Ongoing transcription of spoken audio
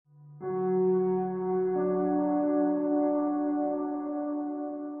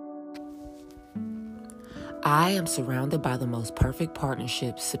I am surrounded by the most perfect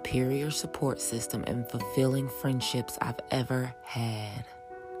partnerships, superior support system, and fulfilling friendships I've ever had.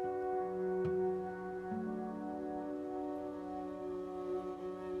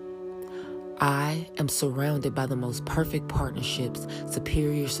 I am surrounded by the most perfect partnerships,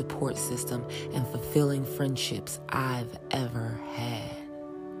 superior support system, and fulfilling friendships I've ever had.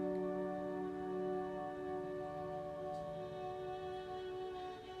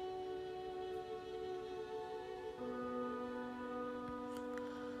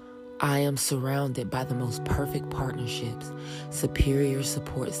 I am surrounded by the most perfect partnerships, superior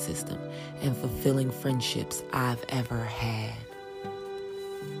support system, and fulfilling friendships I've ever had.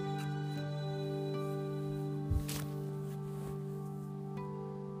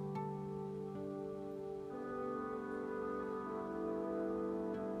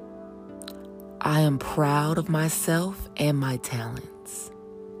 I am proud of myself and my talents.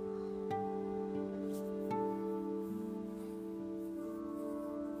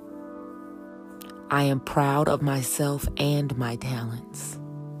 I am proud of myself and my talents.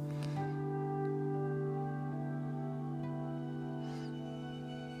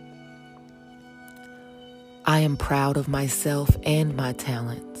 I am proud of myself and my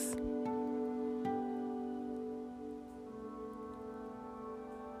talents.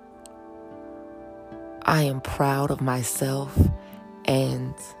 I am proud of myself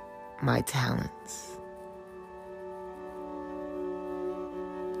and my talents.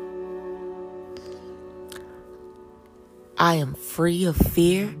 I am free of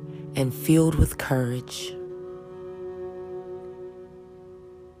fear and filled with courage.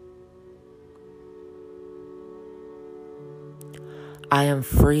 I am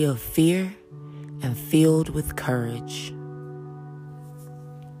free of fear and filled with courage.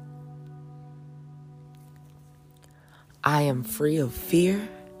 I am free of fear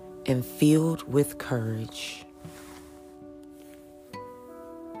and filled with courage.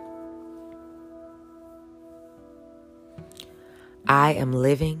 I am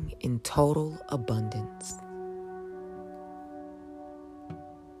living in total abundance.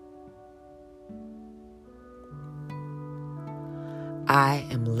 I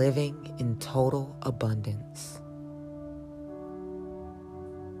am living in total abundance.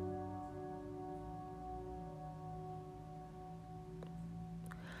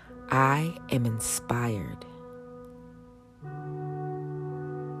 I am inspired.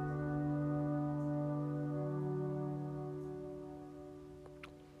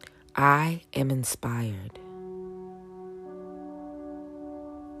 I am inspired.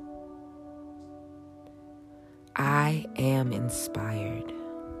 I am inspired.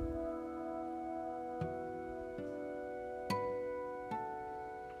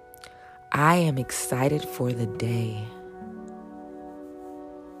 I am excited for the day.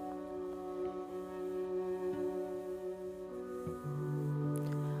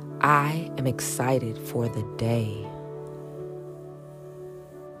 I am excited for the day.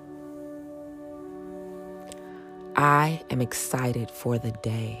 I am excited for the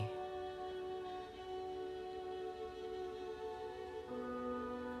day.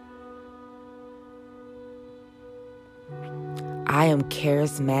 I am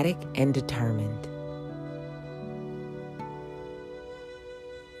charismatic and determined.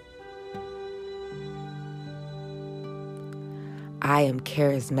 I am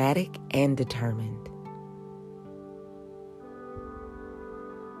charismatic and determined.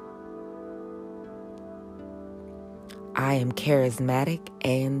 I am charismatic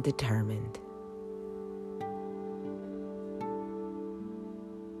and determined.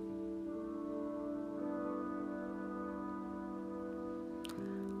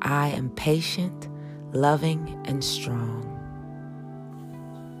 I am patient, loving, and strong.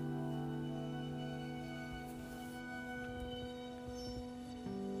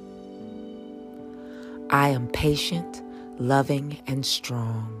 I am patient, loving, and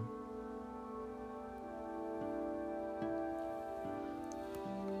strong.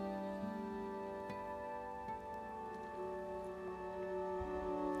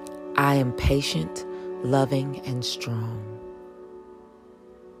 I am patient, loving, and strong.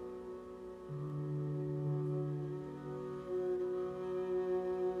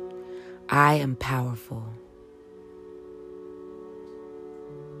 I am powerful.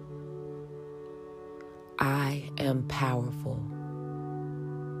 I am powerful.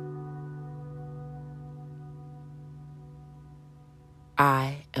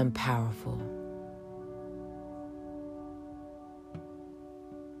 I am powerful.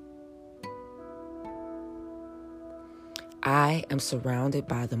 I am surrounded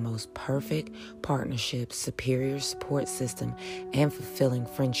by the most perfect partnerships, superior support system, and fulfilling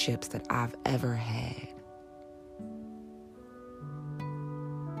friendships that I've ever had.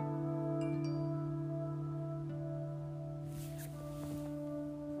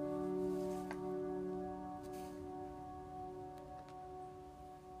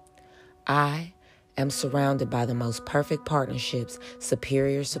 I am surrounded by the most perfect partnerships,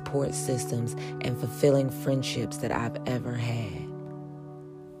 superior support systems, and fulfilling friendships that I've ever had.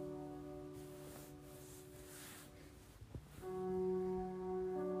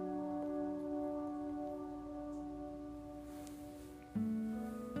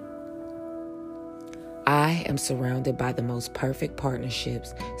 I am surrounded by the most perfect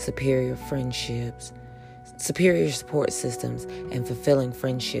partnerships, superior friendships, superior support systems, and fulfilling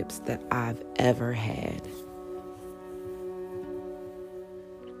friendships that I've ever had.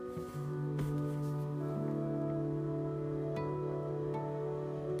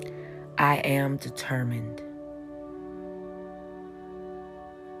 I am determined.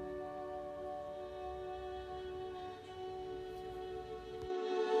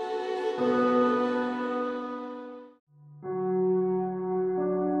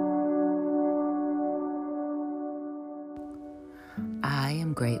 I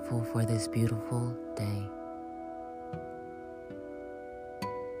am grateful for this beautiful day.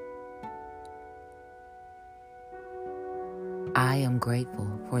 I am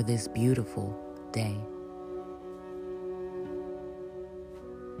grateful for this beautiful day.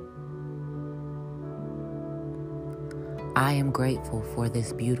 I am grateful for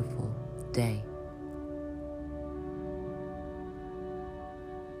this beautiful day.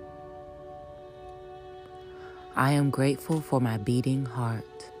 I am grateful for my beating heart.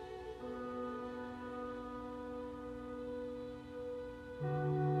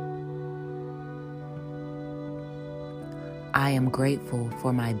 I am grateful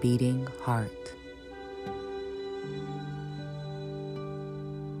for my beating heart.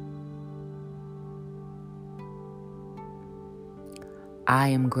 I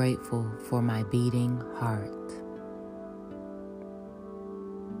am grateful for my beating heart.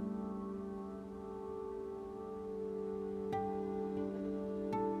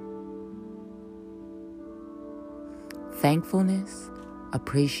 Thankfulness,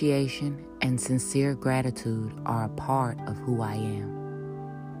 appreciation, and sincere gratitude are a part of who I am.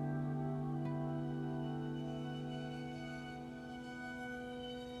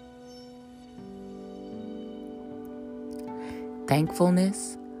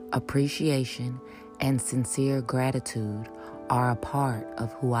 Thankfulness, appreciation, and sincere gratitude are a part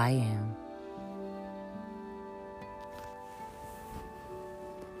of who I am.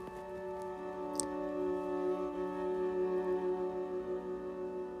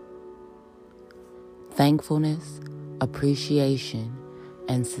 Thankfulness, appreciation,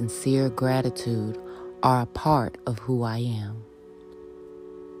 and sincere gratitude are a part of who I am.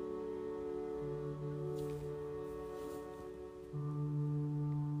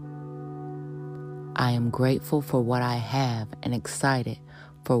 I am grateful for what I have and excited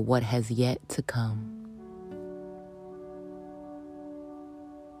for what has yet to come.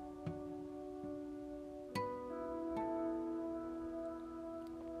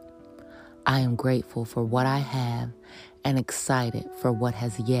 I am grateful for what I have and excited for what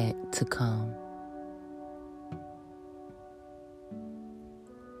has yet to come.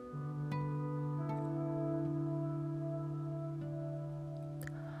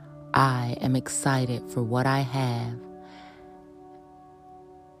 I am excited for what I have,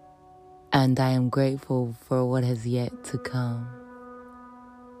 and I am grateful for what has yet to come.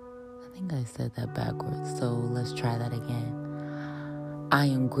 I think I said that backwards, so let's try that again. I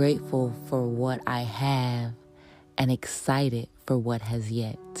am grateful for what I have and excited for what has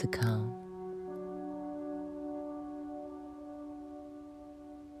yet to come.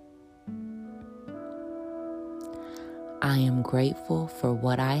 I am grateful for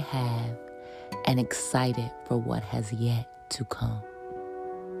what I have and excited for what has yet to come.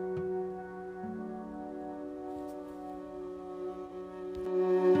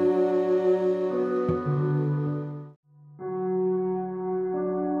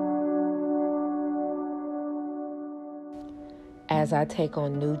 As I take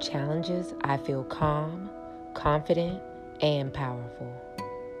on new challenges, I feel calm, confident, and powerful.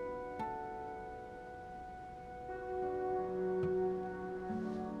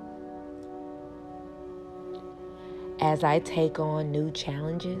 As I take on new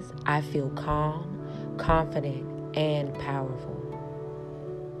challenges, I feel calm, confident, and powerful.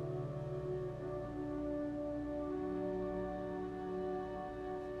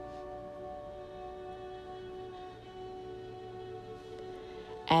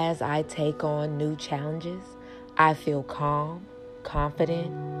 As I take on new challenges, I feel calm,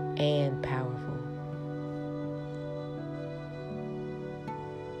 confident, and powerful.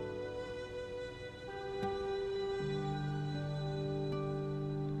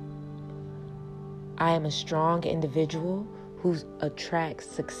 I am a strong individual who attracts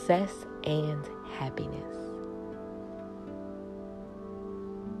success and happiness.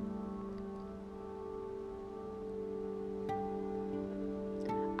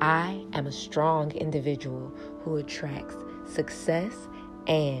 I am a strong individual who attracts success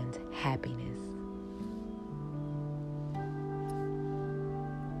and happiness.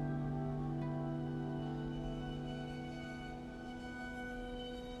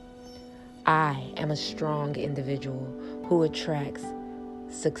 I am a strong individual who attracts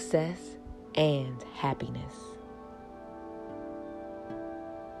success and happiness.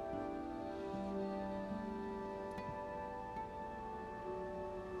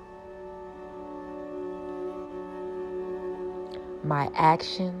 My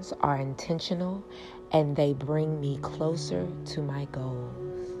actions are intentional and they bring me closer to my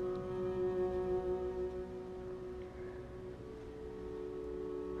goals.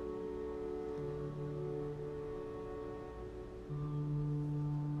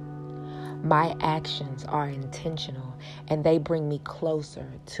 My actions are intentional and they bring me closer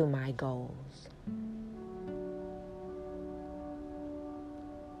to my goals.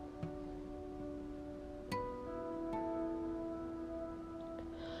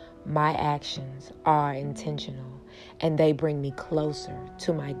 My actions are intentional and they bring me closer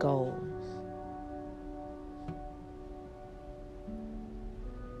to my goals.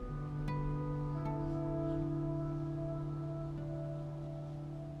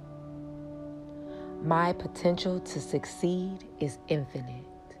 My potential to succeed is infinite.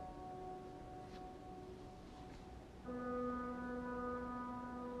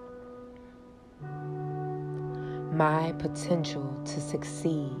 My potential to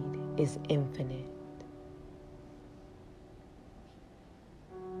succeed is infinite.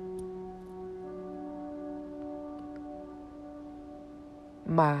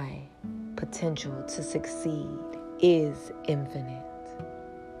 My potential to succeed is infinite.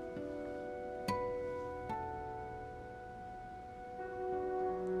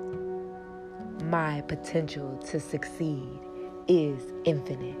 My potential to succeed is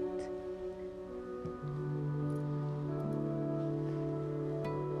infinite.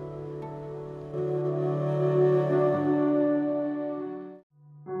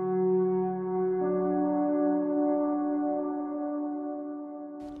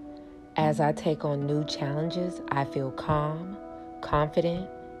 As I take on new challenges, I feel calm, confident,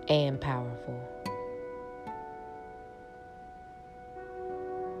 and powerful.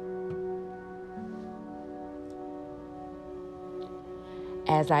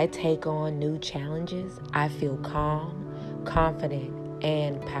 As I take on new challenges, I feel calm, confident,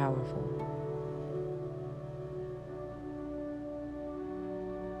 and powerful.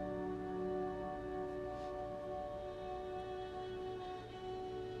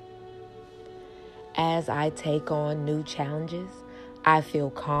 As I take on new challenges, I feel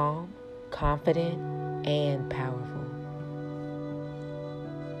calm, confident, and powerful.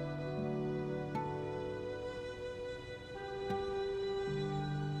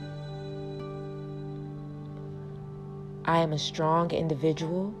 I am a strong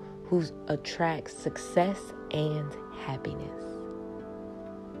individual who attracts success and happiness.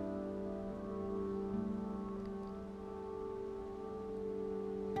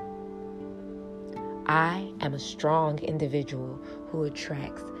 I am a strong individual who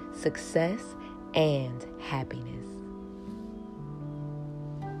attracts success and happiness.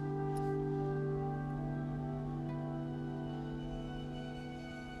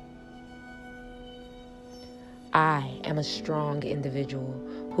 I am a strong individual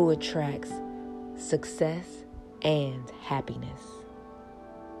who attracts success and happiness.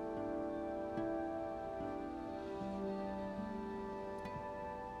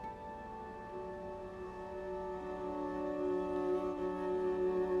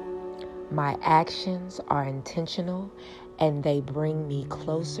 My actions are intentional and they bring me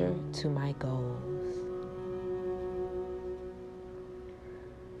closer to my goals.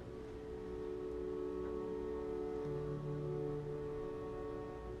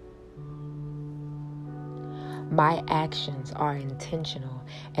 My actions are intentional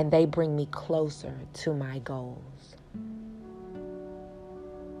and they bring me closer to my goals.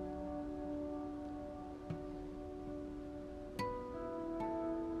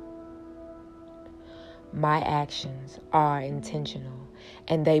 My actions are intentional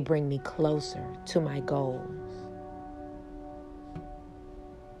and they bring me closer to my goals.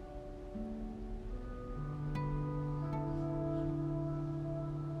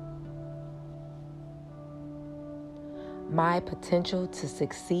 My potential to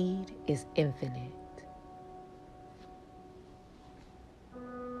succeed is infinite.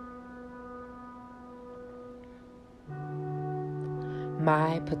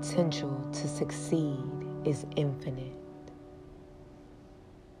 My potential to succeed is infinite.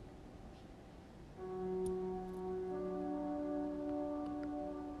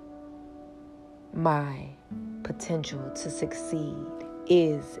 My potential to succeed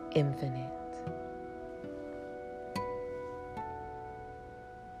is infinite.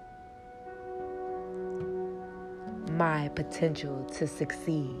 My potential to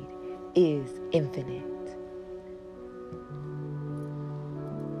succeed is infinite.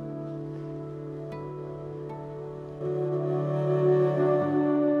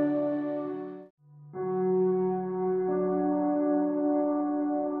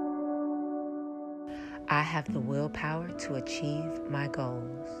 I have the willpower to achieve my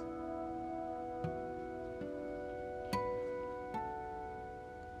goals.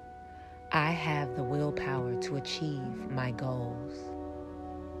 I have the willpower to achieve my goals.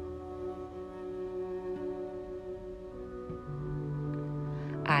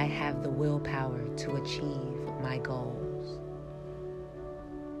 I have the willpower to achieve my goals.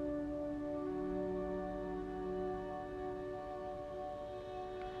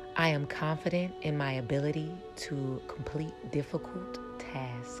 I am confident in my ability to complete difficult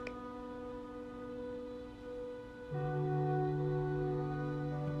tasks.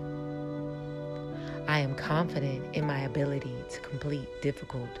 I am confident in my ability to complete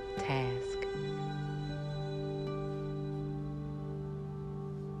difficult tasks.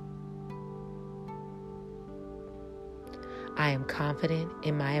 I am confident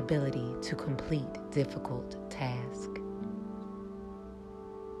in my ability to complete difficult tasks.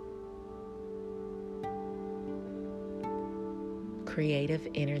 Creative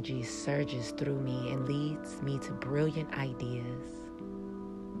energy surges through me and leads me to brilliant ideas.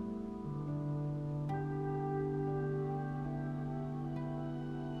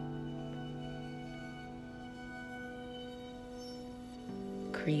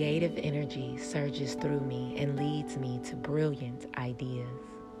 Creative energy surges through me and leads me to brilliant ideas.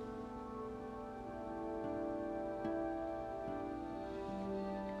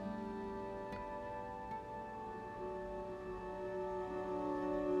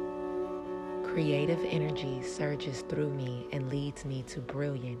 Creative energy surges through me and leads me to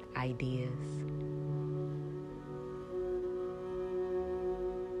brilliant ideas.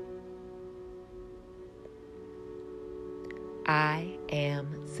 I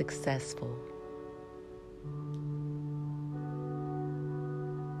am successful.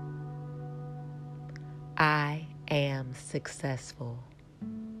 I am successful.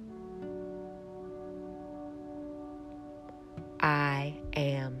 I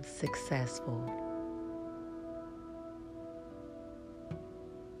am successful.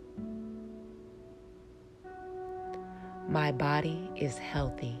 My body is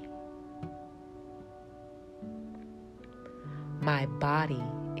healthy. My body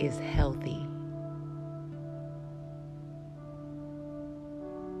is healthy.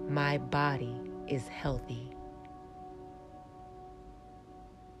 My body is healthy.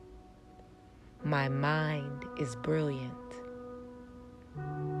 My mind is brilliant.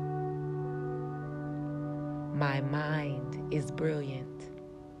 My mind is brilliant.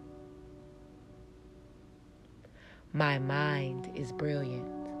 My mind is brilliant.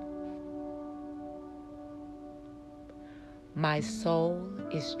 My soul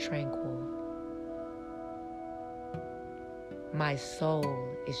is tranquil. My soul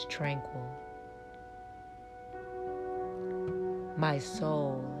is tranquil. My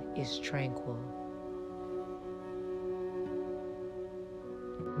soul is tranquil.